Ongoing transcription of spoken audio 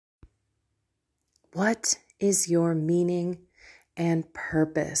What is your meaning and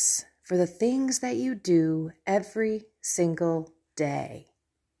purpose for the things that you do every single day?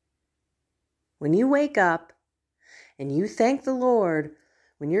 When you wake up and you thank the Lord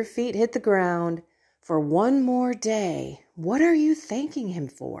when your feet hit the ground for one more day, what are you thanking Him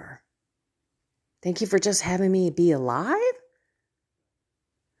for? Thank you for just having me be alive?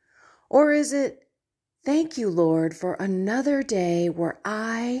 Or is it, thank you, Lord, for another day where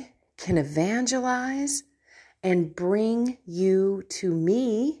I can evangelize and bring you to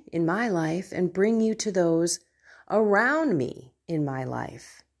me in my life and bring you to those around me in my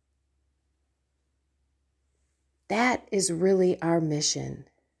life? That is really our mission,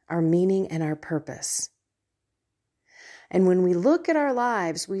 our meaning, and our purpose. And when we look at our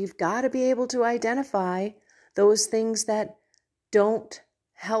lives, we've got to be able to identify those things that don't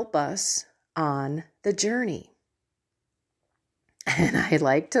help us on the journey. And I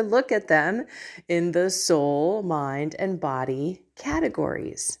like to look at them in the soul, mind, and body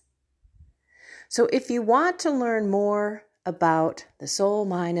categories. So if you want to learn more about the soul,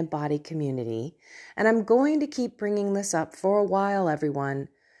 mind, and body community, and I'm going to keep bringing this up for a while, everyone,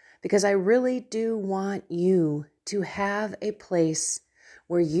 because I really do want you to have a place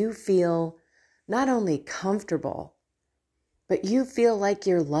where you feel not only comfortable, but you feel like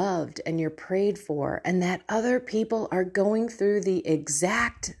you're loved and you're prayed for, and that other people are going through the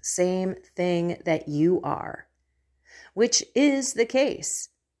exact same thing that you are, which is the case.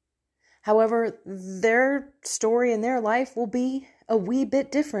 However, their story and their life will be a wee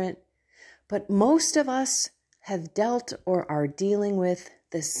bit different, but most of us have dealt or are dealing with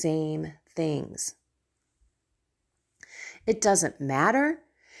the same things. It doesn't matter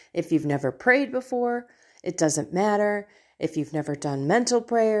if you've never prayed before. It doesn't matter if you've never done mental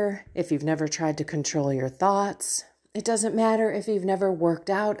prayer, if you've never tried to control your thoughts. It doesn't matter if you've never worked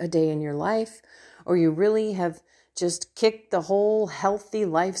out a day in your life, or you really have just kicked the whole healthy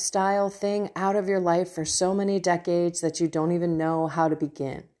lifestyle thing out of your life for so many decades that you don't even know how to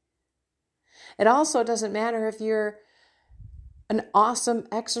begin. It also doesn't matter if you're an awesome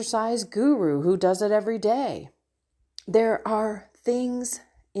exercise guru who does it every day. There are things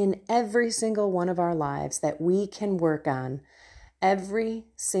in every single one of our lives that we can work on every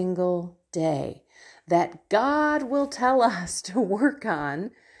single day that God will tell us to work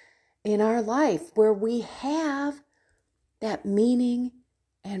on in our life, where we have that meaning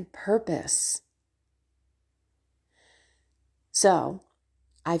and purpose. So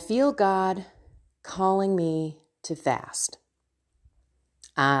I feel God calling me to fast.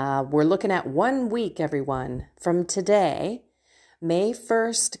 We're looking at 1 week, everyone, from today, May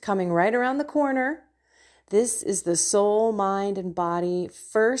 1st, coming right around the corner. This is the Soul, Mind, and Body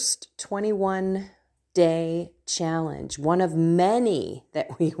first 21-day challenge, one of many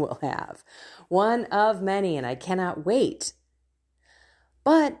that we will have. One of many, and I cannot wait.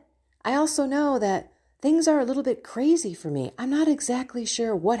 But I also know that things are a little bit crazy for me. I'm not exactly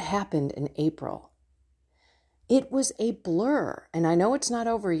sure what happened in April. It was a blur, and I know it's not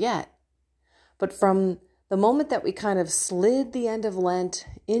over yet. But from the moment that we kind of slid the end of Lent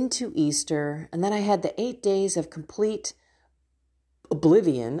into Easter, and then I had the 8 days of complete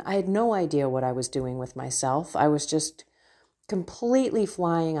oblivion, I had no idea what I was doing with myself. I was just completely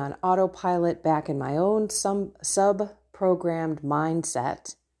flying on autopilot back in my own sub-programmed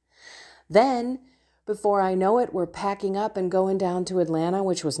mindset. Then, before I know it, we're packing up and going down to Atlanta,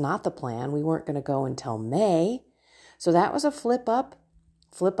 which was not the plan. We weren't going to go until May. So that was a flip up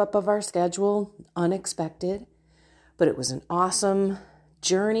of our schedule, unexpected. But it was an awesome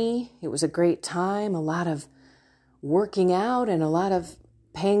journey. It was a great time, a lot of working out and a lot of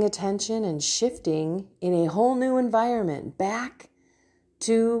paying attention and shifting in a whole new environment, back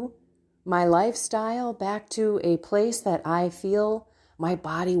to my lifestyle, back to a place that I feel my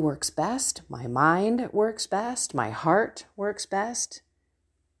body works best, my mind works best, my heart works best.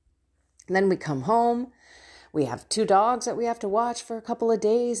 And then we come home. We have 2 dogs that we have to watch for a couple of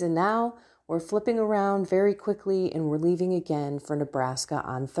days, and now we're flipping around very quickly and we're leaving again for Nebraska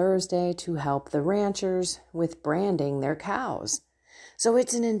on Thursday to help the ranchers with branding their cows. So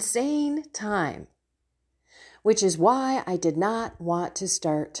it's an insane time, which is why I did not want to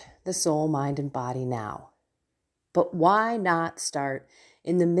start the Soul, Mind, and Body now. But why not start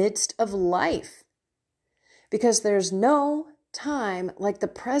in the midst of life? Because there's no time like the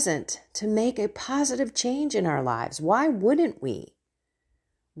present to make a positive change in our lives. Why wouldn't we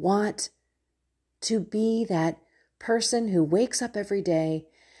want to be that person who wakes up every day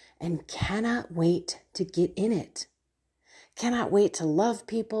and cannot wait to get in it, cannot wait to love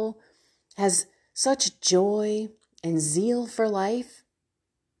people, has such joy and zeal for life?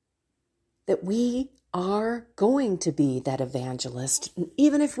 that we are going to be that evangelist.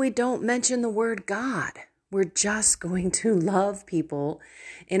 Even if we don't mention the word God, we're just going to love people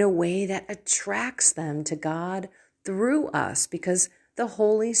in a way that attracts them to God through us, because the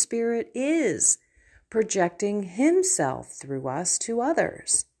Holy Spirit is projecting Himself through us to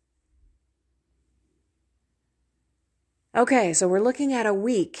others. Okay, so we're looking at a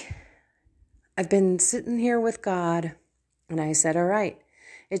week. I've been sitting here with God, and I said, all right,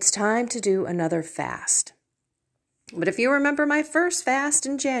 it's time to do another fast. But if you remember my first fast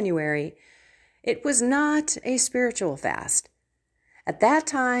in January, it was not a spiritual fast. At that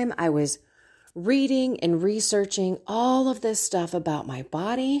time, I was reading and researching all of this stuff about my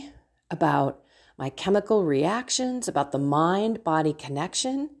body, about my chemical reactions, about the mind-body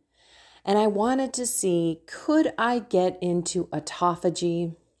connection. And I wanted to see, could I get into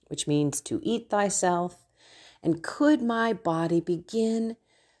autophagy, which means to eat thyself, and could my body begin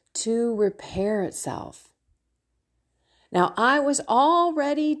to repair itself? Now, I was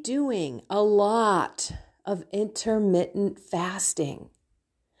already doing a lot of intermittent fasting,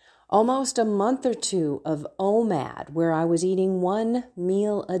 almost a month or two of OMAD, where I was eating 1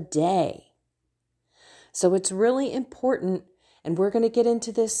 meal a day. So it's really important, and we're going to get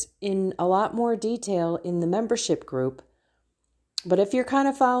into this in a lot more detail in the membership group. But if you're kind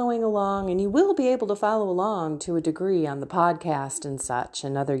of following along, and you will be able to follow along to a degree on the podcast and such,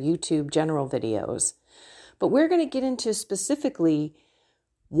 and other YouTube general videos, but we're going to get into specifically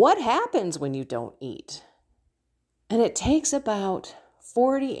what happens when you don't eat. And it takes about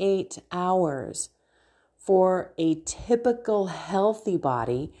 48 hours for a typical healthy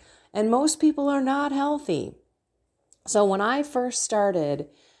body, and most people are not healthy. So when I first started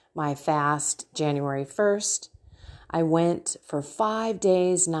my fast January 1st, I went for 5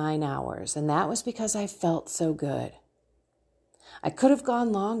 days, 9 hours, and that was because I felt so good. I could have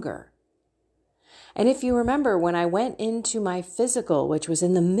gone longer. And if you remember, when I went into my physical, which was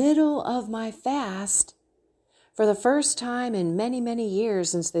in the middle of my fast, for the first time in many, many years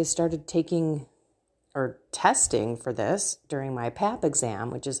since they started taking or testing for this during my PAP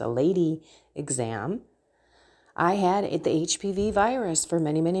exam, which is a lady exam, I had the HPV virus for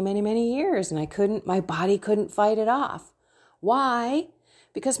many, many, many, many years, and my body couldn't fight it off. Why?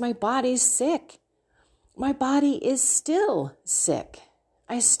 Because my body's sick. My body is still sick.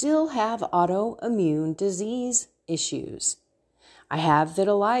 I still have autoimmune disease issues. I have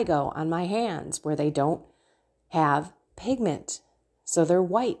vitiligo on my hands where they don't have pigment, so they're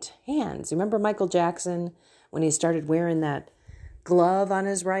white hands. Remember Michael Jackson when he started wearing that glove on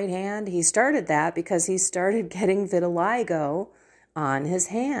his right hand? He started that because he started getting vitiligo on his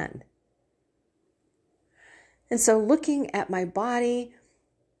hand. And so looking at my body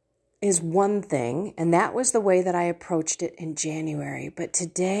is one thing, and that was the way that I approached it in January. But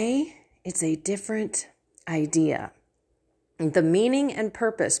today, it's a different idea. The meaning and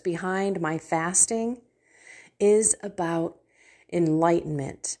purpose behind my fasting is about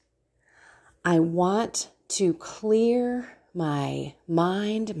enlightenment. I want to clear my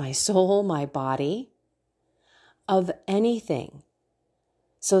mind, my soul, my body of anything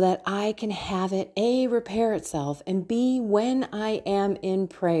so that I can have it, A, repair itself, and B, when I am in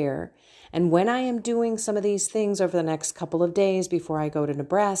prayer and when I am doing some of these things over the next couple of days before I go to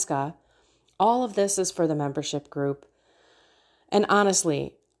Nebraska, all of this is for the membership group. And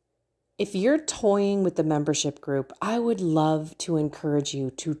honestly, if you're toying with the membership group, I would love to encourage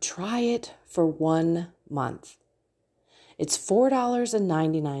you to try it for 1 month. It's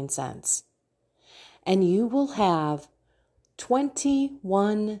 $4.99, and you will have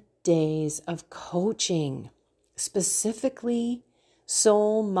 21 days of coaching, specifically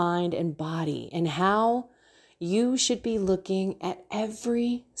soul, mind, and body, and how you should be looking at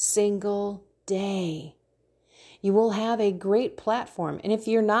every single day. You will have a great platform. And if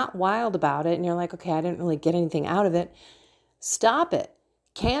you're not wild about it and you're like, okay, I didn't really get anything out of it, stop it,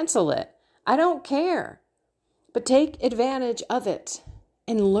 cancel it. I don't care, but take advantage of it.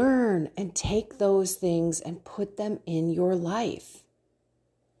 And learn and take those things and put them in your life.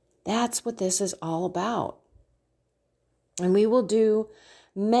 That's what this is all about. And we will do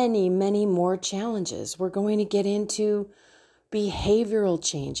many, many more challenges. We're going to get into behavioral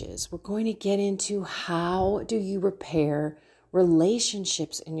changes. We're going to get into how do you repair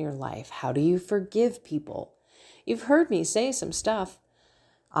relationships in your life? How do you forgive people? You've heard me say some stuff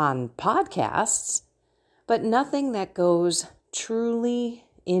on podcasts, but nothing that goes truly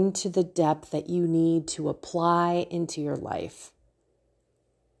into the depth that you need to apply into your life.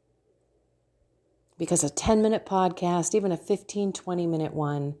 Because a 10-minute podcast, even a 15, 20-minute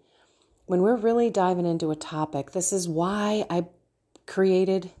one, when we're really diving into a topic, this is why I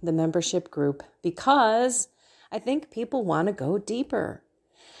created the membership group because I think people want to go deeper.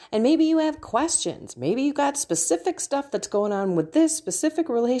 And maybe you have questions. Maybe you got specific stuff that's going on with this specific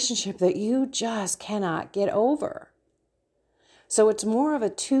relationship that you just cannot get over. So it's more of a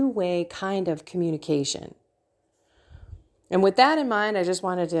two-way kind of communication. And with that in mind, I just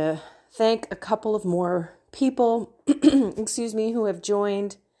wanted to thank a couple of more people, who have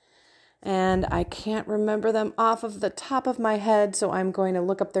joined. And I can't remember them off of the top of my head, so I'm going to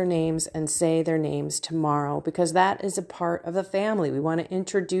look up their names and say their names tomorrow because that is a part of the family. We want to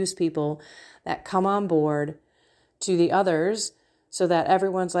introduce people that come on board to the others so that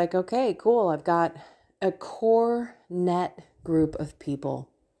everyone's like, okay, cool, I've got a core net group of people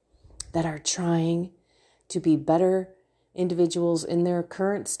that are trying to be better individuals in their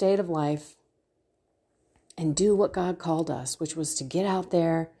current state of life and do what God called us, which was to get out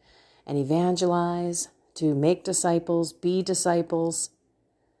there and evangelize, to make disciples, be disciples,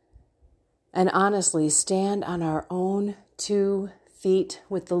 and honestly stand on our own 2 feet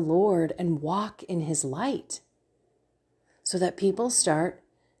with the Lord and walk in His light so that people start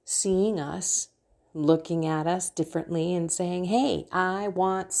seeing us, looking at us differently and saying, hey, I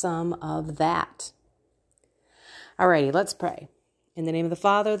want some of that. Alrighty, let's pray. In the name of the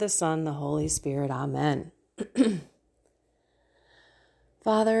Father, the Son, the Holy Spirit, amen.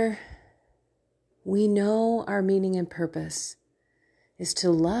 Father, we know our meaning and purpose is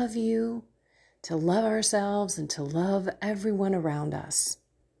to love you, to love ourselves, and to love everyone around us.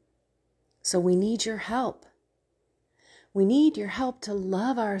 So we need your help. We need your help to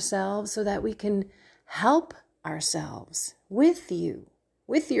love ourselves so that we can help ourselves with you,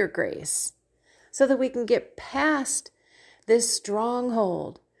 with your grace, so that we can get past this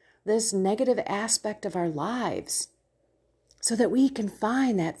stronghold, this negative aspect of our lives, so that we can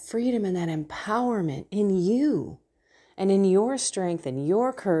find that freedom and that empowerment in you and in your strength and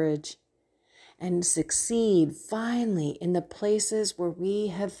your courage and succeed finally in the places where we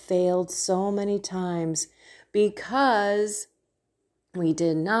have failed so many times because we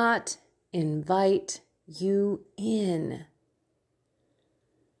did not invite you in.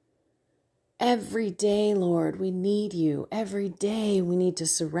 Every day, Lord, we need you. Every day we need to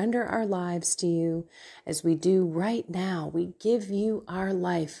surrender our lives to you as we do right now. We give you our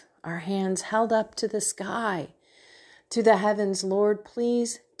life, our hands held up to the sky, to the heavens. Lord,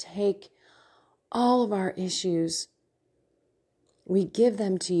 please take all of our issues. We give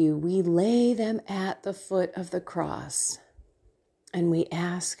them to you. We lay them at the foot of the cross, and we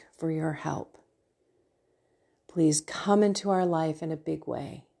ask for your help. Please come into our life in a big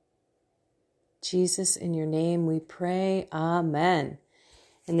way. Jesus, in your name we pray, amen.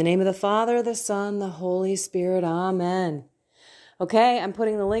 In the name of the Father, the Son, the Holy Spirit, amen. Okay, I'm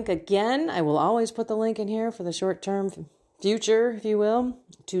putting the link again. I will always put the link in here for the short-term future, if you will,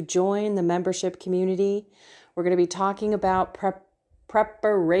 to join the membership community. We're going to be talking about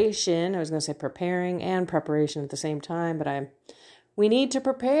preparation. I was going to say preparing and preparation at the same time, but we need to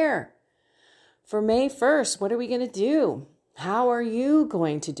prepare for May 1st. What are we going to do? How are you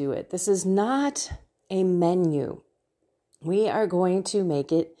going to do it? This is not a menu. We are going to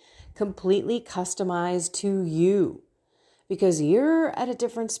make it completely customized to you because you're at a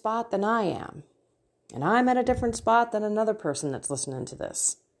different spot than I am. And I'm at a different spot than another person that's listening to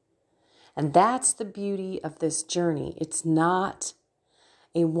this. And that's the beauty of this journey. It's not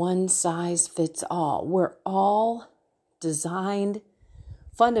a one-size-fits-all. We're all designed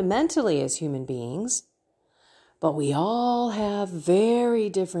fundamentally as human beings, but we all have very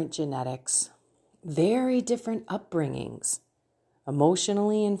different genetics, very different upbringings,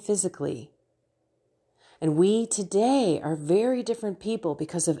 emotionally and physically. And we today are very different people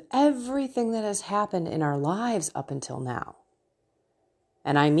because of everything that has happened in our lives up until now.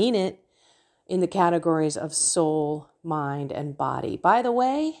 And I mean it in the categories of soul, mind, and body. By the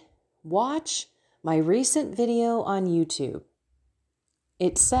way, watch my recent video on YouTube.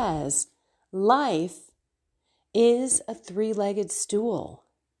 It says, life is a 3-legged stool.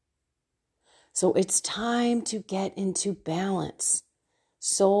 So it's time to get into balance.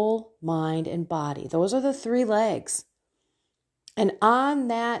 Soul, mind, and body. Those are the 3 legs. And on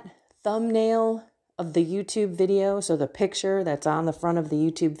that thumbnail of the YouTube video, so the picture that's on the front of the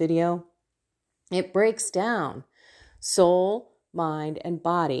YouTube video, it breaks down soul, mind, and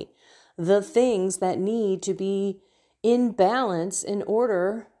body. The things that need to be in balance in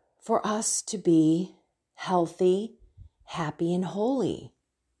order for us to be healthy, happy, and holy.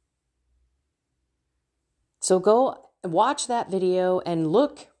 So go watch that video and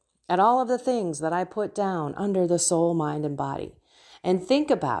look at all of the things that I put down under the soul, mind, and body and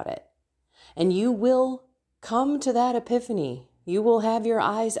think about it. And you will come to that epiphany. you will have your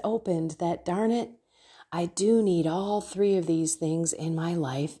eyes opened that, darn it, I do need all three of these things in my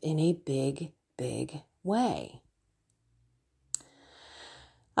life in a big, big way.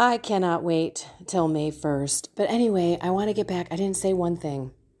 I cannot wait till May 1st. But anyway, I want to get back. I didn't say one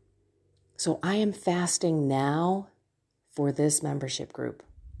thing. So I am fasting now for this membership group.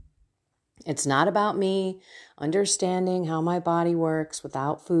 It's not about me understanding how my body works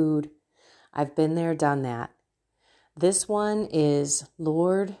without food. I've been there, done that. This one is,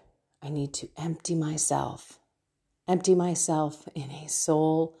 Lord, I need to empty myself in a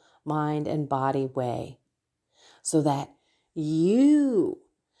soul, mind, and body way so that you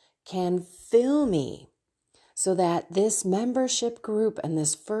can fill me, so that this membership group and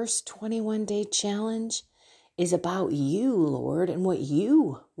this first 21-day challenge is about you, Lord, and what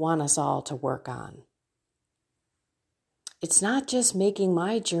you want us all to work on. It's not just making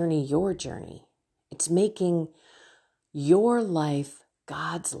my journey your journey. It's making your life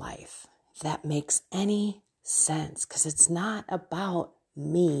God's life, if that makes any sense, because it's not about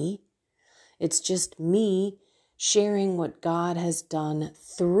me. It's just me sharing what God has done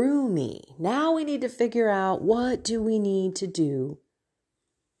through me. Now we need to figure out, what do we need to do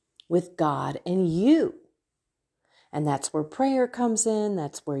with God and you? And that's where prayer comes in.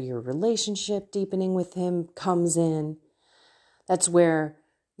 That's where your relationship deepening with Him comes in. That's where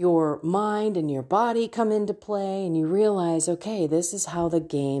your mind and your body come into play, and you realize, okay, this is how the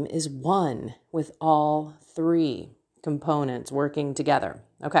game is won, with all three components working together.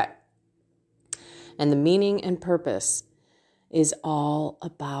 Okay. And the meaning and purpose is all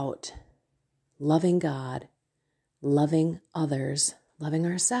about loving God, loving others, loving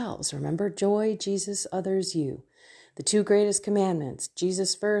ourselves. Remember, joy, Jesus, others, you. The two greatest commandments,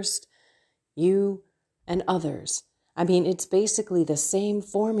 Jesus first, you, and others. I mean, it's basically the same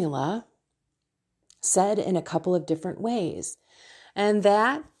formula said in a couple of different ways. And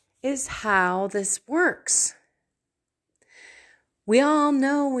that is how this works. We all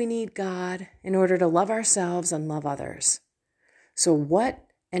know we need God in order to love ourselves and love others. So what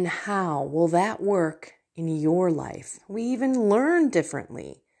and how will that work in your life? We even learn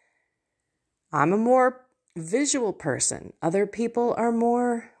differently. I'm a more visual person. Other people are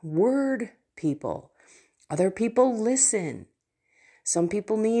more word people. Other people listen. Some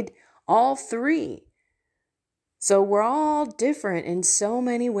people need all three. So we're all different in so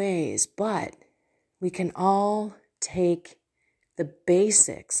many ways, but we can all take the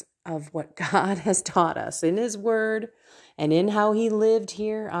basics of what God has taught us in His Word and in how He lived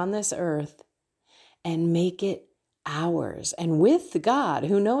here on this earth and make it ours. And with God,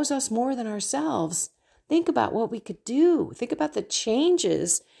 who knows us more than ourselves, think about what we could do. Think about the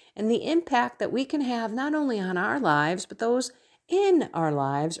changes and the impact that we can have not only on our lives, but those in our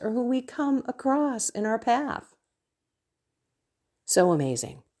lives or who we come across in our path. So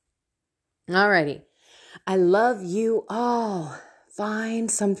amazing. Alrighty. I love you all. Find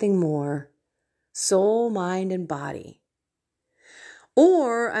something more. Soul, mind, and body.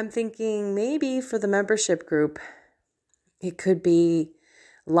 Or I'm thinking maybe for the membership group, it could be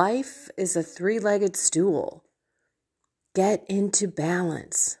life is a three-legged stool. Get into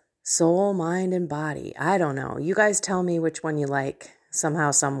balance. Soul, mind, and body. I don't know. You guys tell me which one you like somehow,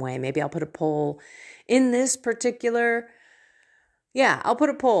 some way. Maybe I'll put a poll in this particular... I'll put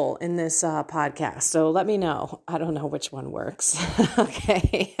a poll in this podcast. So let me know. I don't know which one works.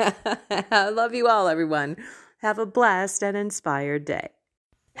 Okay. I love you all, everyone. Have a blessed and inspired day.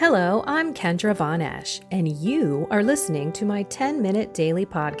 Hello, I'm Kendra Von Esch, and you are listening to my 10-minute daily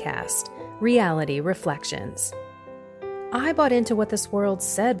podcast, Reality Reflections. I bought into what this world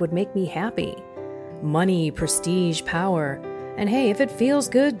said would make me happy. Money, prestige, power. And hey, if it feels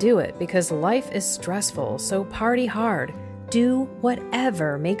good, do it, because life is stressful, so party hard. Do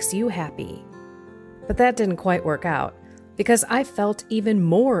whatever makes you happy. But that didn't quite work out, because I felt even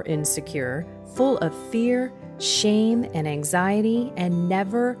more insecure, full of fear, shame, and anxiety, and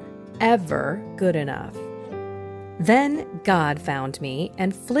never, ever good enough. Then God found me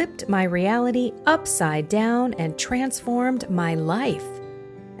and flipped my reality upside down and transformed my life.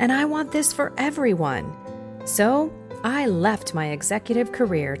 And I want this for everyone. So I left my executive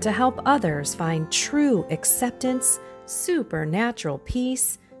career to help others find true acceptance, supernatural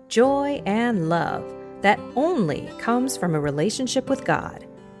peace, joy, and love that only comes from a relationship with God.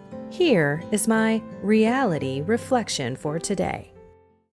 Here is my reality reflection for today.